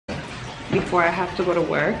before I have to go to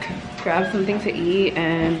work, grab something to eat,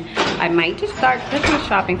 and I might just start Christmas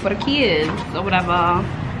shopping for the kids or whatever.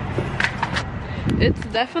 It's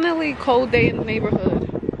definitely a cold day in the neighborhood.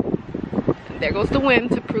 There goes the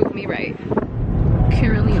wind to prove me right.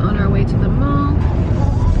 Currently on our way to the mall.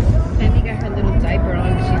 Baby got her little diaper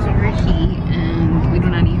on because she's over heat, and we do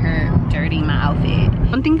not need her dirtying my outfit.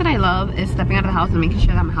 One thing that I love is stepping out of the house and making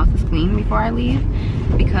sure that my house is clean before I leave,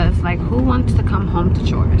 because like, who wants to come home to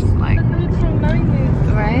chores? Like,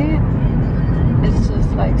 right? It's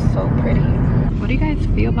just like so pretty. What do you guys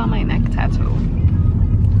feel about my neck tattoo?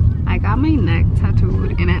 I got my neck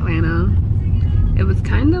tattooed in Atlanta. It was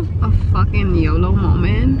kind of a fucking YOLO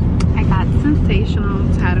moment. I got Sensational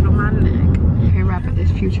tatted on my neck. Hair rapper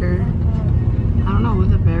is Future. I don't know, it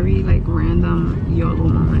was a very like random YOLO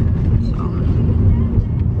moment. So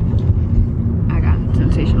I got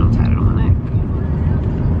Sensational tatted on my neck.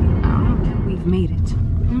 I don't know, we've made it.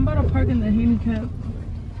 I'm about to park in the handicap.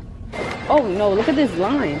 Oh no, look at this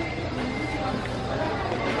line.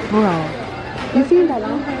 Bro, you seen that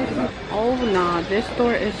line? Oh nah, this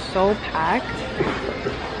store is so packed.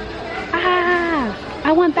 Ah,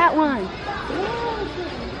 I want that one.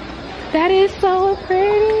 That is so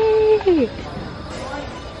pretty.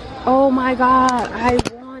 Oh my god, I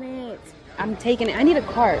want it. I'm taking it. I need a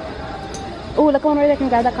cart. Oh, look on where I can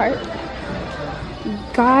grab that cart.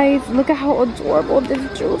 Guys, look at how adorable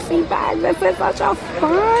this juicy bag. This is such a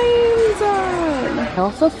find. I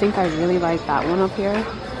also think I really like that one up here.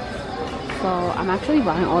 So I'm actually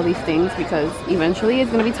buying all these things because eventually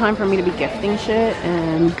it's gonna be time for me to be gifting shit,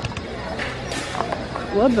 and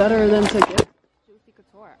what better than to gift Juicy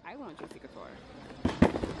Couture? I want Juicy Couture.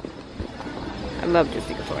 I love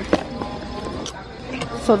Juicy Couture.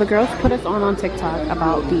 So the girls put us on TikTok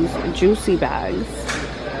about these juicy bags,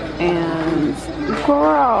 and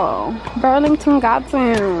girl, Burlington got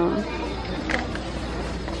them.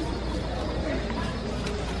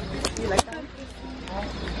 You like that?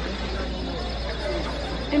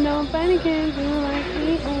 And nobody can do like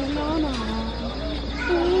me. Oh no no.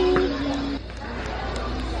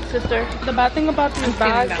 Sister, The bad thing about these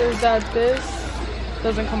bags is that this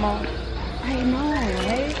doesn't come out. I know,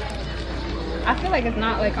 right? I feel like it's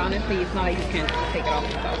not like, honestly, it's not like you can't just take it off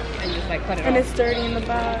yourself and just like put it on. And it's sturdy in the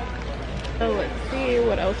back. So let's see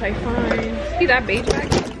what else I find. See that beige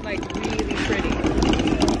bag? It's like really pretty.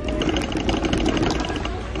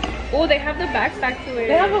 Oh, they have the backpack to it.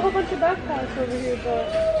 They have a whole bunch of backpacks over here, but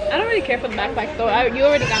I don't really care for the backpack though. You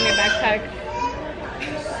already got me a backpack.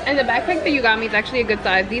 And the backpack that you got me is actually a good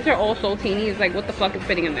size. These are all so teeny. It's like, what the fuck is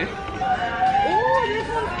fitting in there? Oh, this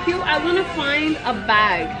one's cute. I want to find a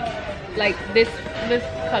bag like this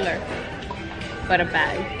color, but a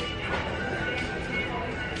bag.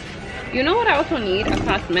 You know what I also need? A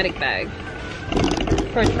cosmetic bag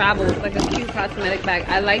for travel. It's like a cute cosmetic bag.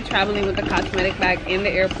 I like traveling with the cosmetic bag in the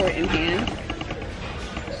airport in hand.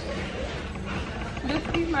 this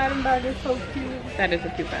Steve Madden bag is so cute. That is a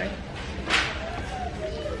cute bag.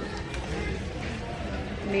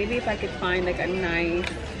 Maybe if I could find like a nice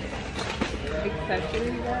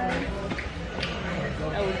accessory bag,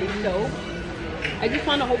 that would be dope. I just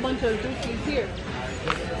found a whole bunch of juicies here.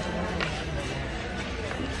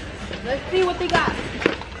 Let's see what they got.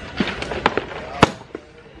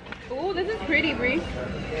 Oh, this is pretty, Bree.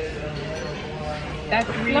 That's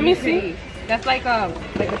really Let me pretty. see. That's like a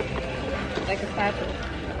satchel.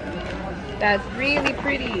 That's really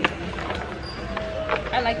pretty.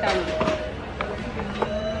 I like that one.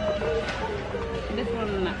 This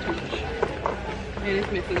one not too much. And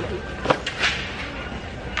it's missing a piece.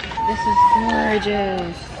 This is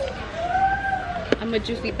gorgeous. I'm a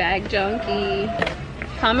juicy bag junkie.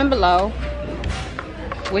 Comment below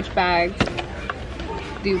which bags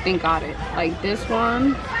do you think got it? Like this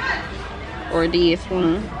one or this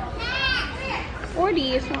one? Or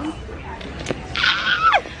this one?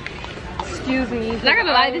 Excuse me. Not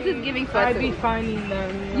gonna lie, this is giving I'd fussy. be finding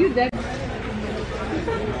them. You dead.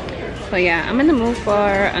 So yeah, I'm in the mood for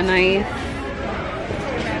a nice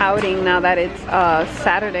outing now that it's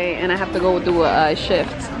Saturday and I have to go do a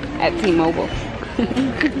shift at T-Mobile.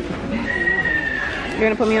 You're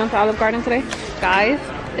gonna put me on to Olive Garden today? Guys,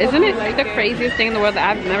 isn't it like the craziest thing in the world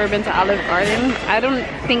that I've never been to Olive Garden? I don't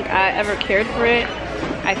think I ever cared for it.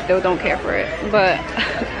 I still don't care for it, but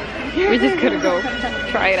we're just gonna go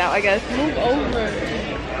try it out, I guess. Move over.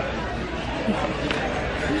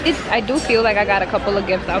 I do feel like I got a couple of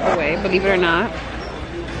gifts out the way, believe it or not.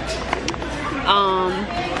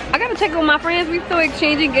 I gotta check with my friends. We still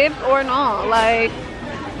exchanging gifts or not? Like,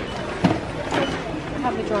 I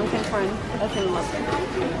have a drunken friend that's in love.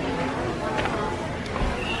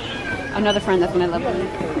 another friend that's gonna love it.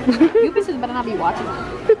 You bitches better not be watching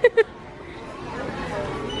that.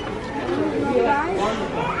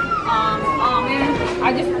 Oh man,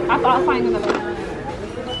 I thought I'd find another one.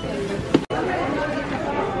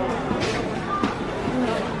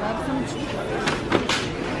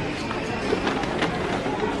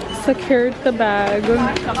 Secured the bag.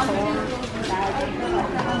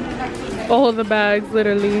 All the bags,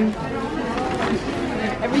 literally.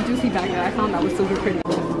 Every juicy bag that I found that was super pretty.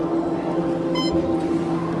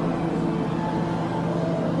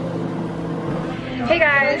 Hey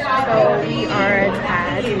guys, so we are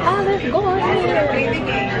at Olive Garden.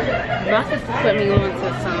 My sister put me on to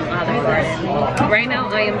some Olive Garden. Right now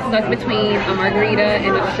I am stuck between a margarita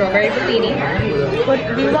and a strawberry Bellini. What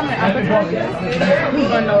do you want the appetizer?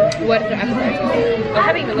 Or no? What is the appetizer? I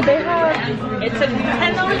haven't even looked at it.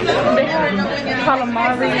 They have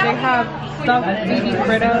calamari, they have stuffed ziti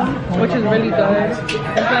fritta, which is really good.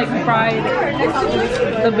 It's like fried,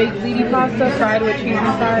 the baked ziti pasta fried with cheese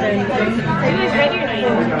inside and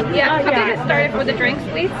yeah, I think it started for the drinks,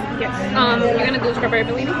 please. Yes. You're gonna do a strawberry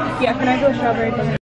Bellini? Yeah, can I do a strawberry Bellini?